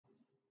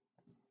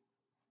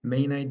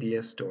Main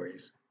idea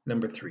stories.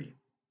 Number 3.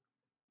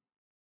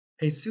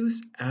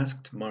 Jesus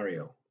asked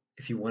Mario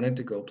if he wanted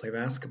to go play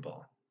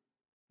basketball.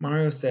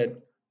 Mario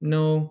said,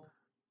 "No,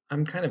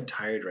 I'm kind of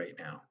tired right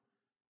now."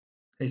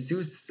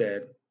 Jesus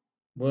said,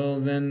 "Well,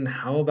 then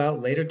how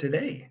about later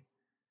today?"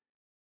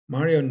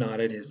 Mario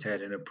nodded his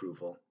head in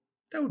approval.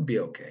 That would be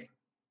okay.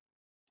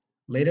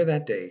 Later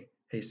that day,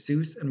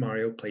 Jesus and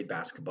Mario played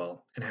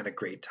basketball and had a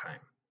great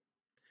time.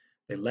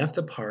 They left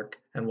the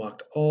park and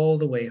walked all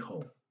the way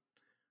home.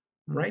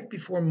 Right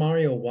before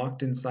Mario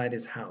walked inside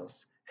his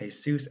house,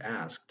 Jesus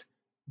asked,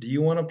 "Do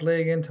you want to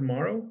play again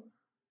tomorrow?"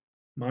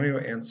 Mario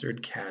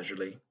answered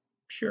casually,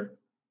 "Sure."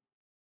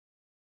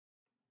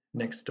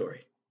 Next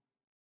story.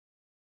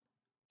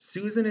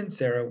 Susan and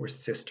Sarah were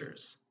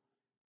sisters.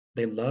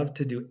 They loved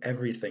to do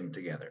everything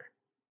together.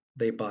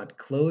 They bought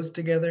clothes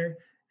together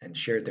and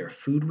shared their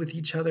food with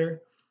each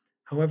other.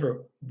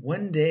 However,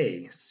 one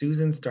day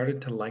Susan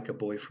started to like a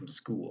boy from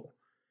school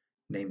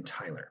named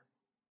Tyler.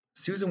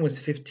 Susan was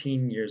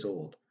 15 years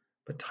old,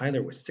 but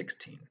Tyler was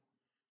 16.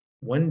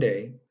 One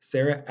day,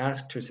 Sarah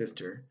asked her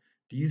sister,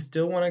 "Do you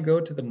still want to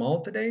go to the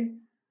mall today?"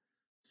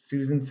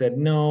 Susan said,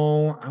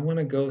 "No, I want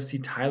to go see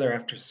Tyler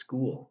after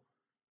school."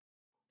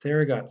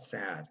 Sarah got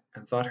sad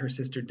and thought her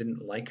sister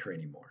didn't like her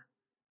anymore.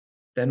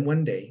 Then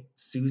one day,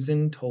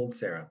 Susan told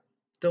Sarah,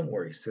 "Don't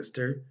worry,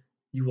 sister,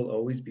 you will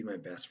always be my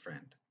best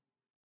friend."